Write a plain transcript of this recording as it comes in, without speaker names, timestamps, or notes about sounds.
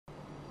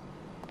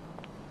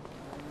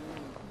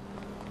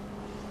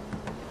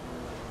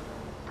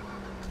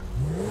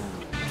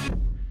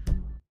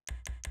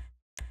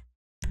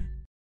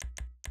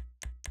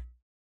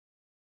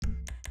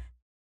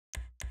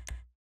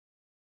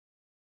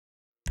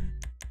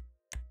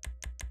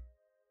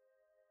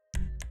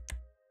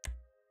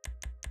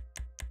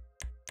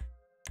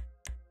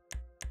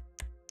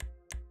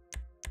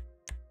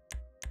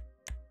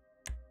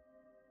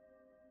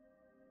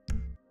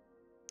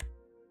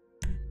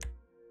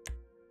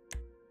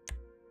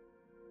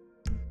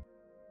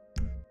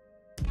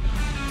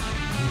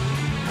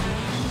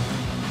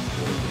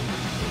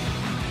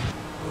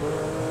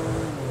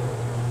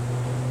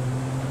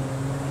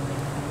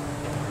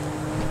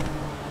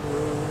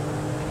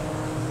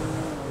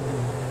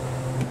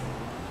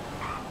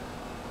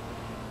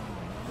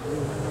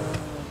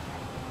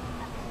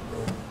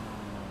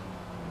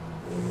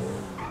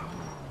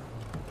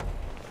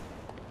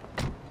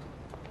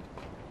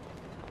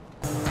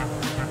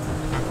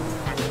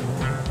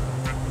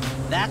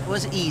That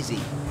was easy.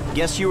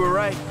 Guess you were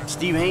right.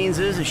 Steve Haynes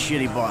is a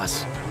shitty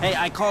boss. Hey,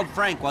 I called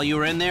Frank while you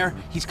were in there.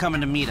 He's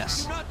coming to meet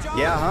us.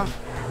 Yeah, huh?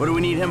 What do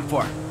we need him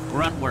for?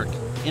 Grunt work.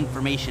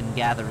 Information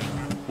gathering.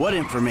 What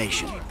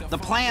information? The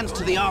plans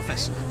to the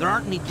office. There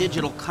aren't any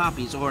digital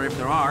copies, or if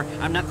there are,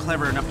 I'm not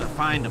clever enough to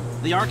find them.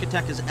 The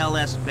architect is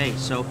LS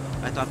based, so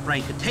I thought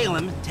Frank could tail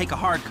him and take a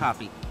hard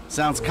copy.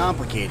 Sounds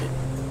complicated.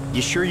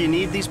 You sure you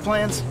need these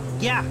plans?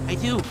 Yeah, I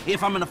do.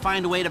 If I'm gonna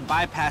find a way to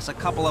bypass a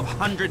couple of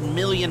 $100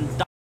 million.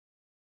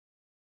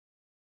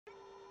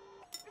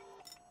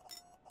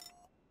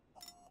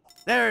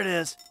 There it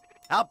is.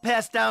 Out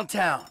past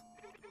downtown.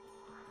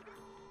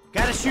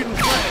 Gotta shoot in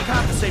front to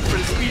compensate for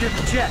the speed of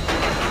the jet.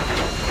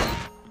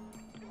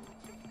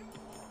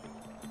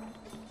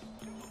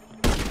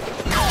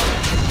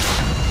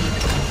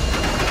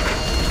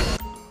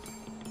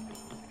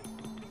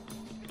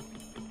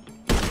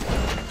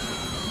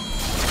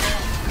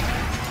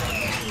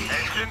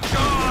 Engine's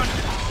gone!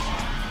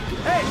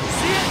 Hey,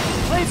 see it?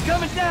 Plane's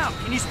coming down.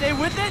 Can you stay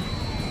with it?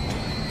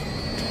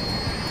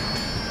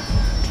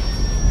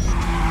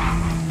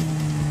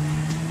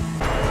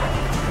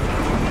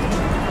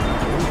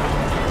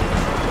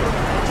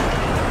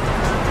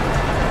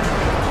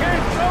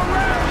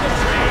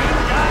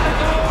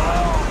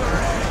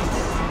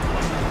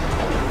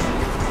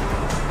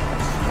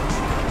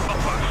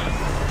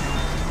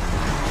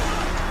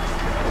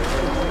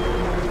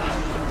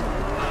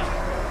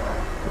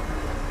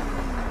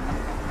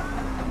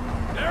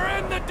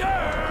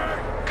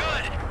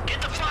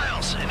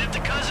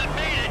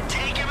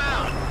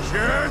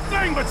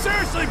 But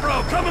seriously,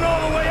 bro, coming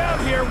all the way out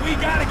here, we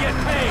gotta get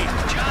paid.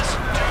 Just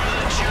do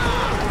the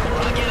job.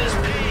 I'll get us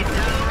paid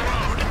down the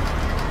road.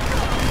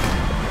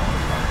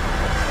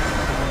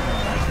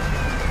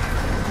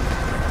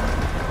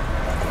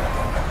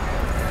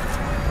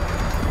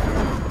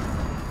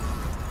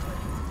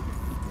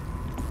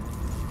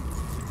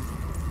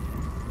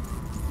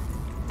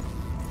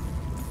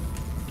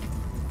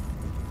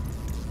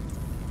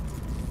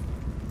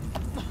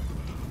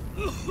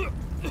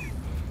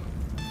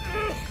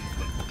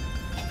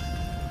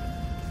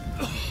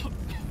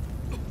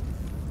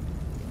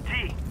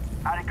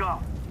 How'd it go?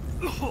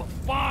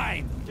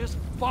 Fine, just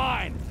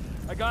fine.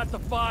 I got the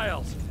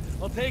files.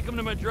 I'll take them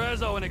to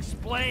Madrezzo and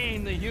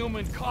explain the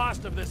human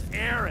cost of this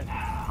errand.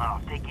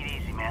 Oh, take it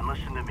easy, man.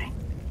 Listen to me.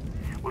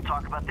 We'll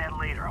talk about that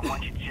later. I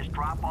want you to just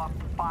drop off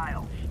the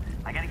files.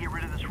 I gotta get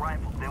rid of this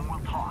rifle, then we'll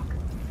talk.